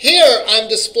 Here I'm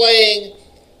displaying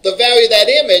the value of that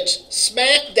image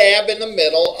smack dab in the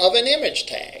middle of an image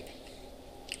tag.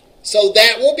 So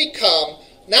that will become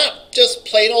not just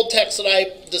plain old text that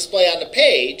I display on the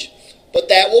page, but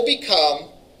that will become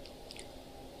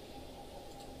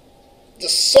the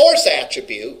source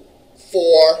attribute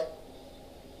for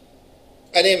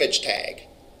an image tag.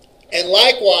 And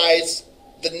likewise,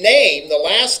 the name, the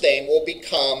last name, will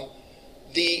become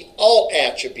the alt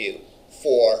attribute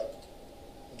for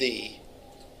the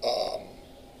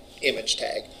image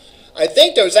tag. I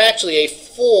think there's actually a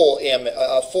full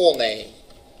name.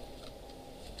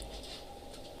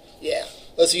 Yeah,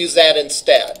 let's use that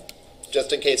instead,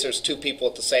 just in case there's two people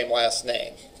with the same last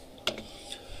name.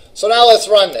 So now let's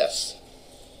run this.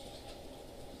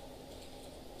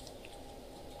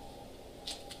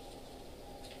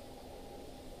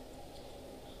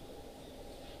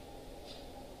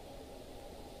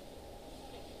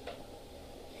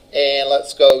 And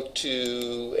let's go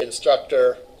to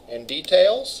instructor and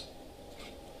details.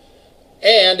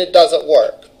 And it doesn't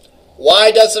work.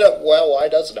 Why doesn't it? Well, why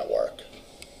doesn't it work?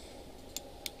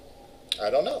 I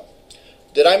don't know.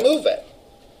 Did I move it?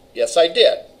 Yes, I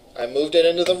did. I moved it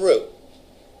into the root.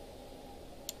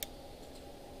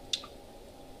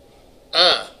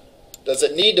 Does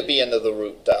it need to be into the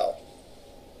root though?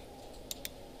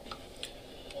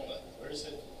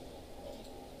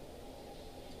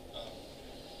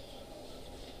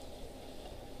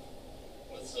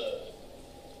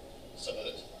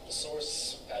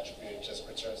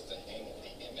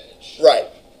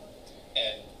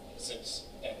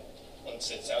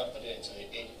 it's outputted into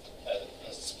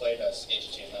as displayed as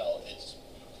HTML,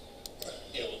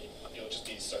 it'll just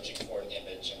be searching for an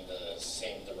image in the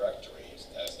same directory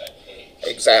as that page.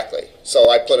 Exactly. So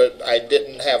I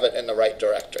didn't have it in the right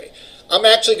directory. I'm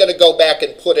actually going to go back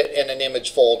and put it in an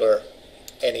image folder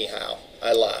anyhow.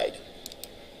 I lied.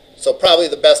 So probably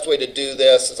the best way to do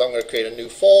this is I'm going to create a new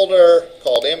folder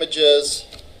called images.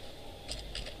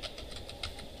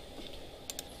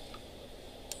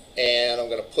 And I'm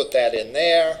going to put that in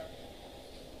there.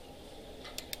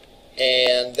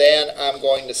 And then I'm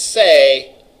going to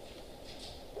say,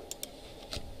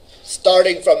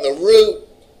 starting from the root,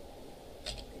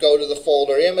 go to the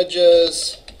folder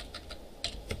images,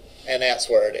 and that's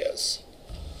where it is.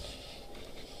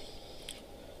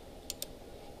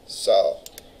 So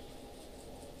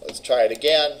let's try it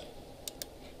again.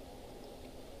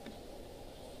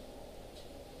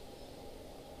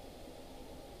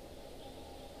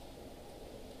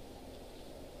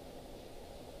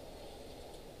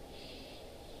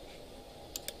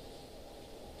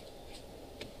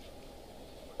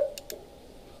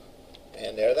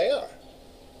 And there they are.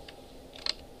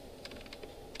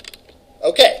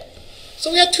 Okay,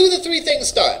 so we got 2 of the 3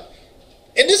 things done.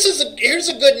 And here's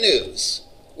the good news.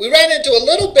 We ran into a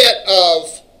little bit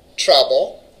of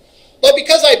trouble, but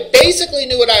because I basically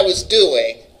knew what I was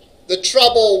doing, the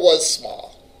trouble was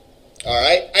small. All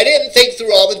right, I didn't think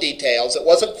through all the details. It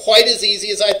wasn't quite as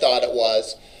easy as I thought it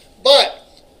was, but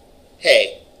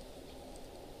hey,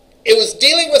 it was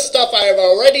dealing with stuff I have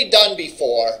already done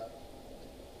before,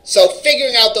 so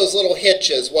figuring out those little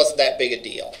hitches wasn't that big a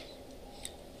deal.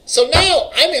 So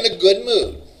now I'm in a good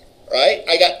mood, right?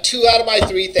 I got 2 out of my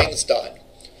 3 things done,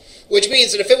 which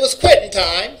means that if it was quitting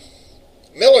time,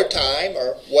 Miller time,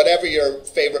 or whatever your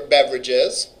favorite beverage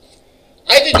is,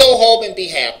 I could go home and be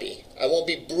happy. I won't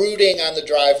be brooding on the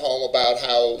drive home about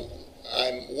how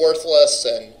I'm worthless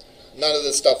and none of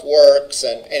this stuff works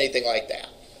and anything like that.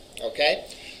 Okay?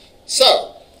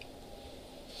 So,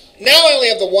 now I only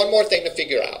have the one more thing to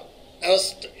figure out.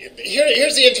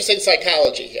 Here's the interesting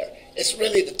psychology here. It's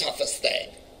really the toughest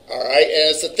thing. All right? And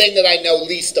it's the thing that I know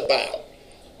least about.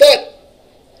 But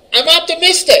I'm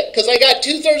optimistic because I got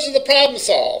 2/3 of the problem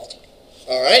solved.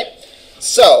 All right?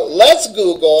 So, let's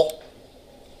Google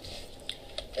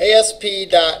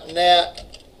ASP.NET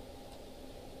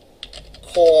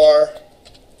Core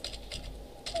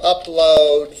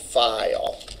upload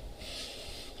file.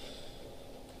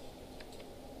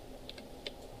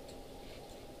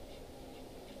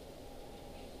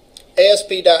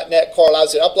 ASP.NET Core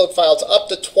allows you to upload files up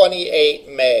to 28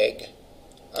 meg.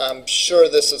 I'm sure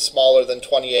this is smaller than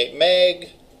 28 meg,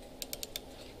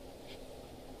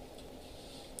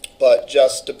 but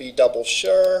just to be double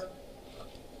sure.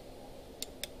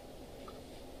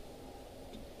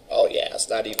 Oh yeah, it's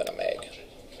not even a meg.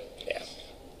 Yeah.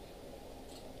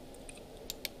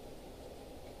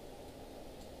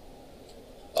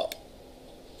 Oh.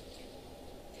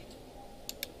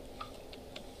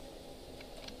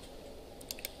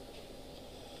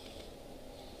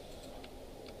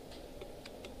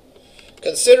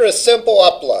 Consider a simple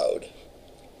upload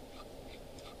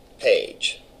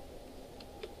page.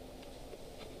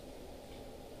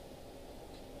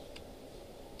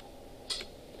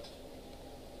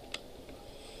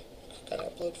 Click on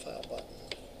upload file button.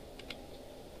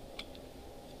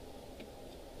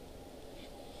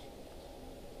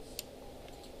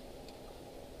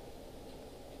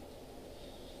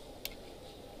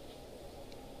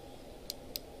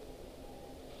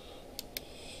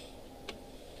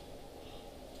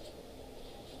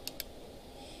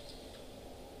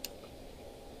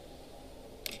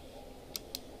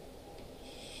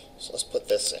 So let's put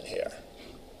this in here.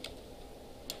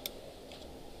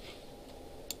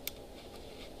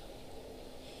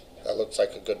 That looks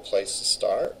like a good place to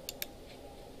start.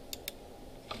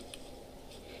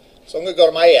 So I'm going to go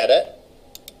to my edit.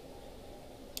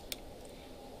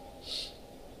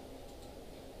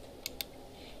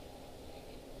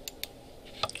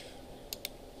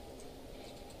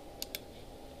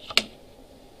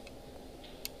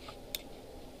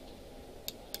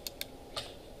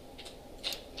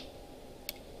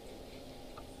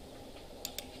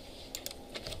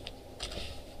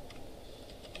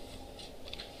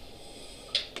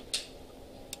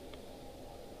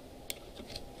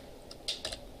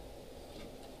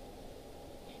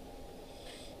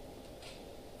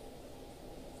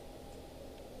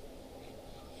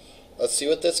 Let's see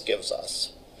what this gives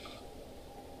us.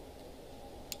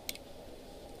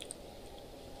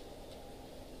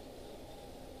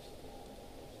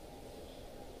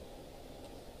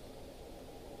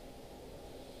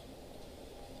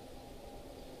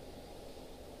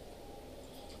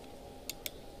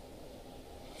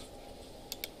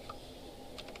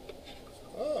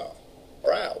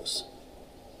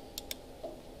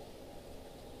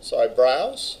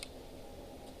 browse.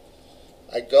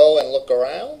 I go and look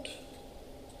around.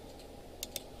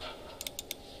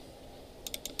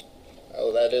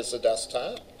 Oh, that is the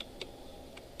desktop.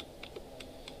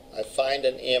 I find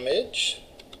an image.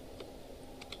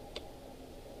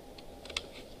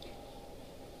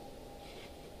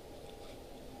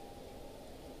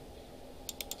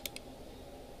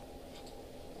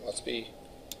 Must be.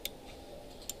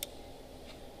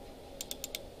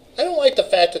 I don't like the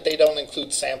fact that they don't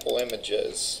include sample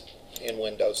images in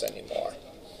Windows anymore.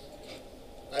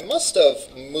 I must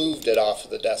have moved it off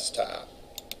of the desktop.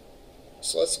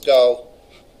 So let's go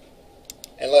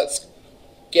and let's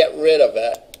get rid of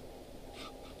it.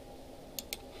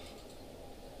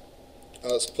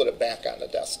 And let's put it back on the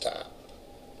desktop.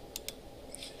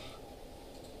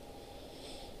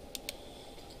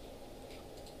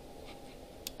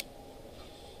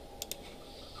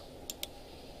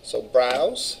 So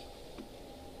browse,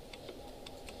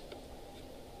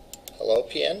 hello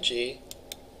PNG,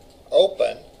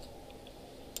 open,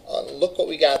 look what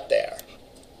we got there.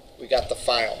 We got the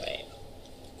file name.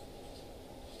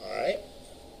 Alright.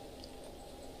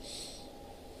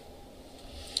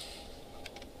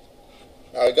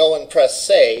 Now I go and press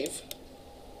save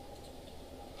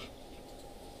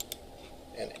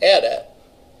and edit.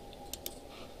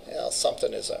 Well,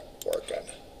 something isn't working.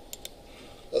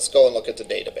 Let's go and look at the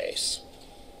database.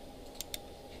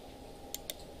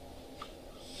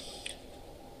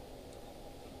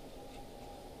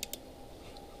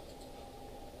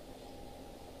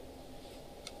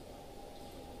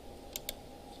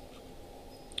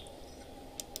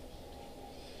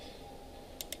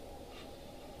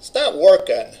 It's not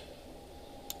working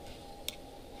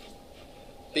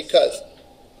because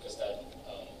that,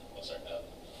 I'm sorry,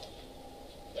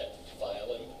 that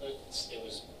file input, it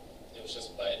was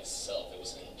just by itself. It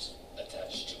wasn't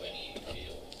attached to any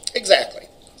field. exactly.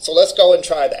 So let's go and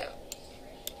try that.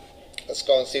 Let's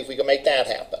go and see if we can make that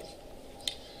happen.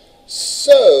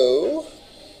 So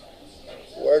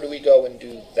where do we go and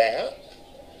do that?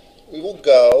 We will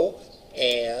go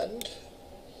and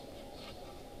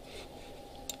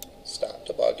stop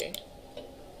debugging.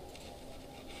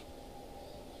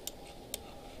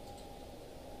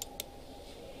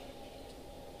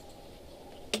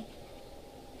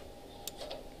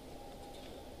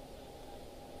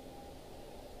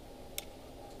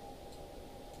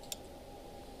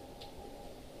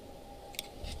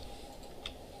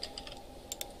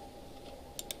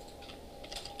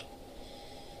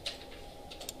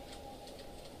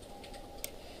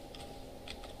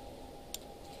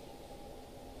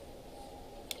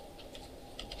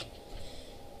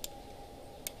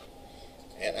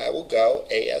 And I will go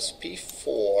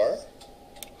ASP4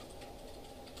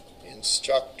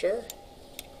 instructor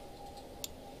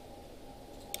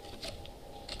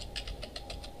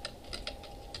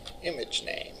image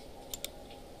name.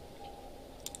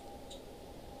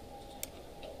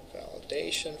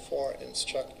 Validation for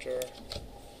instructor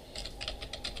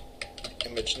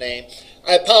image name.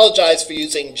 I apologize for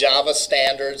using Java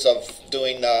standards of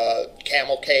doing the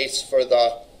camel case for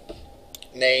the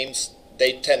names.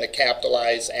 They tend to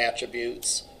capitalize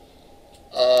attributes.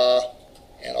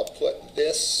 And I'll put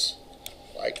this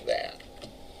like that.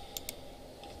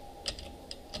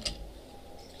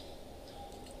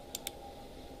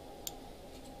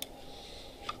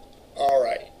 All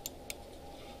right.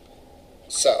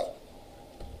 So,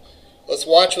 let's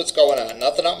watch what's going on.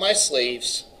 Nothing up my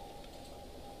sleeves.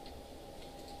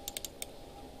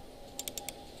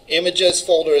 Images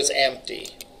folder is empty.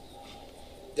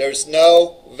 There's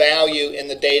no value in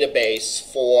the database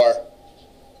for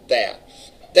that.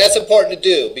 That's important to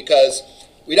do because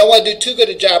we don't want to do too good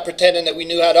a job pretending that we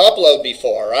knew how to upload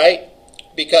before, right?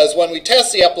 Because when we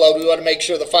test the upload, we want to make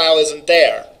sure the file isn't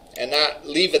there and not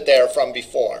leave it there from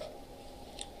before.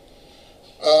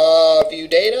 View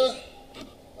data.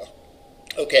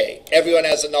 Okay, everyone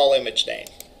has a null image name.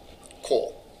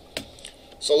 Cool.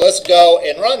 So let's go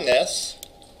and run this.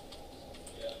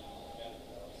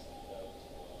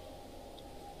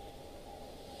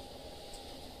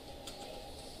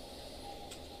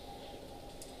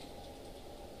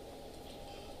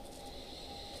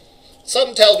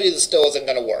 Something tells me this still isn't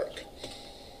going to work.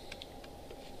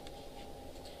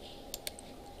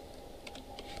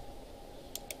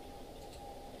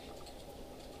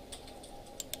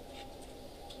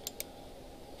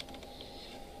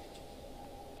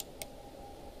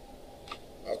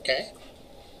 Okay,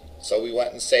 so we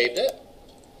went and saved it.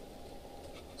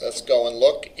 Let's go and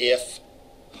look if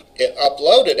it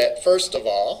uploaded it first of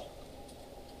all.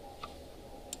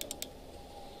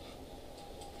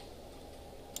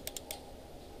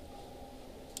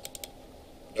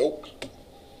 Nope.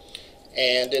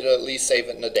 and it'll at least save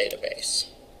it in the database.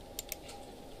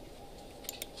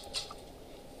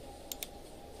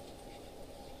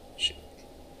 Shoot.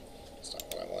 That's not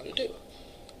what I want to do.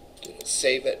 Did it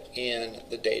save it in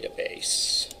the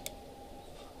database?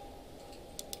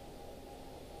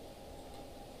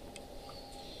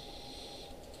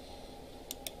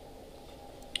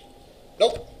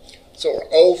 Nope. So we're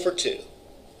 0 for 2.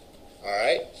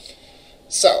 Alright?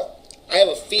 So, I have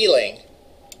a feeling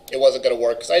it wasn't going to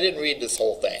work because I didn't read this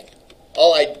whole thing.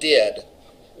 All I did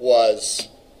was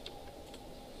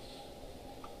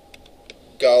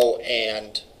go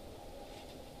and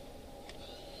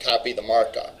copy the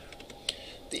markup.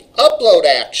 The upload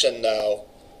action, though,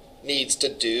 needs to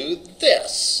do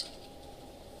this.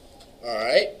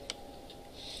 Alright?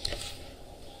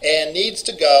 And needs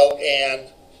to go and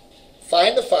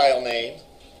find the file name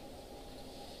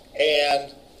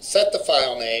and set the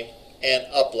file name and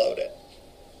upload it.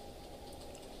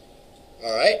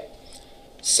 Alright?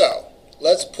 So,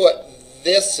 let's put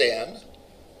this in.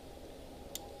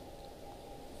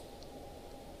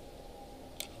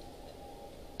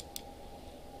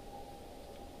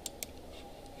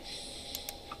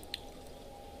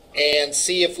 And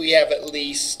see if we have at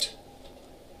least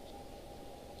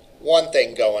one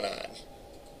thing going on.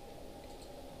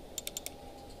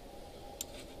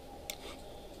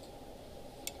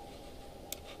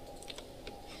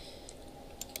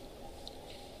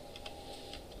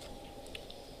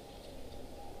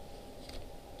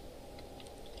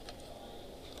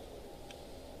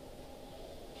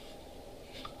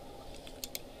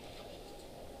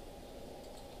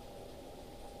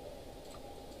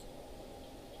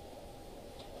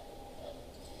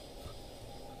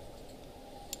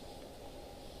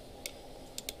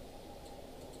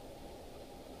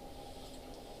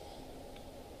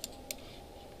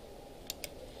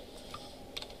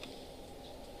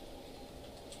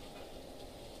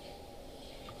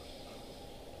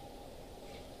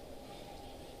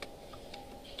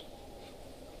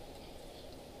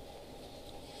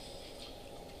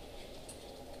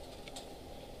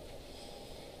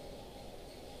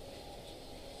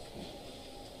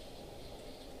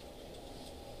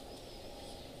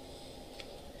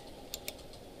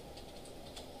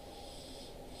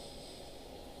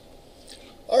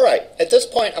 Alright, at this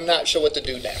point I'm not sure what to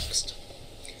do next.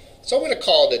 So I'm going to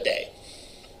call it a day,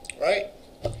 right?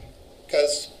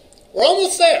 Because we're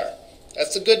almost there.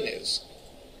 That's the good news.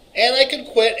 And I can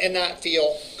quit and not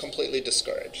feel completely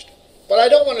discouraged. But I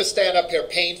don't want to stand up here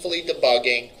painfully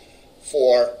debugging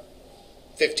for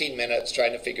 15 minutes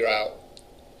trying to figure out.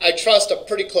 I trust I'm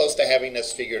pretty close to having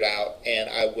this figured out, and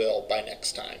I will by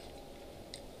next time.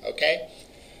 Okay?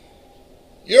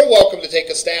 You're welcome to take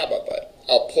a stab at it.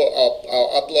 I'll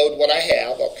upload what I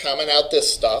have. I'll comment out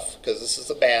this stuff because this is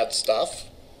the bad stuff.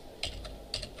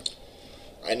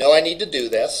 I know I need to do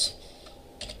this,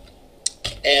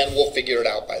 and we'll figure it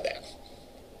out by then.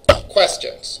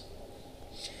 Questions?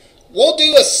 We'll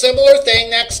do a similar thing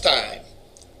next time.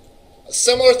 A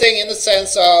similar thing in the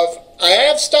sense of I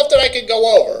have stuff that I can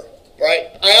go over, right?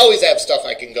 I always have stuff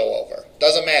I can go over.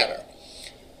 Doesn't matter.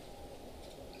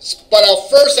 But I'll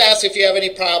first ask if you have any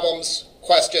problems,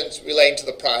 questions relating to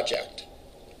the project.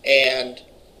 And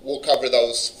we'll cover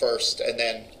those first, and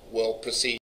then we'll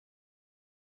proceed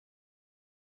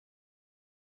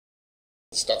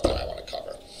with stuff that I want to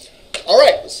cover. All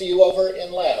right, we'll see you over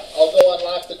in lab. I'll go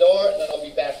unlock the door, and then I'll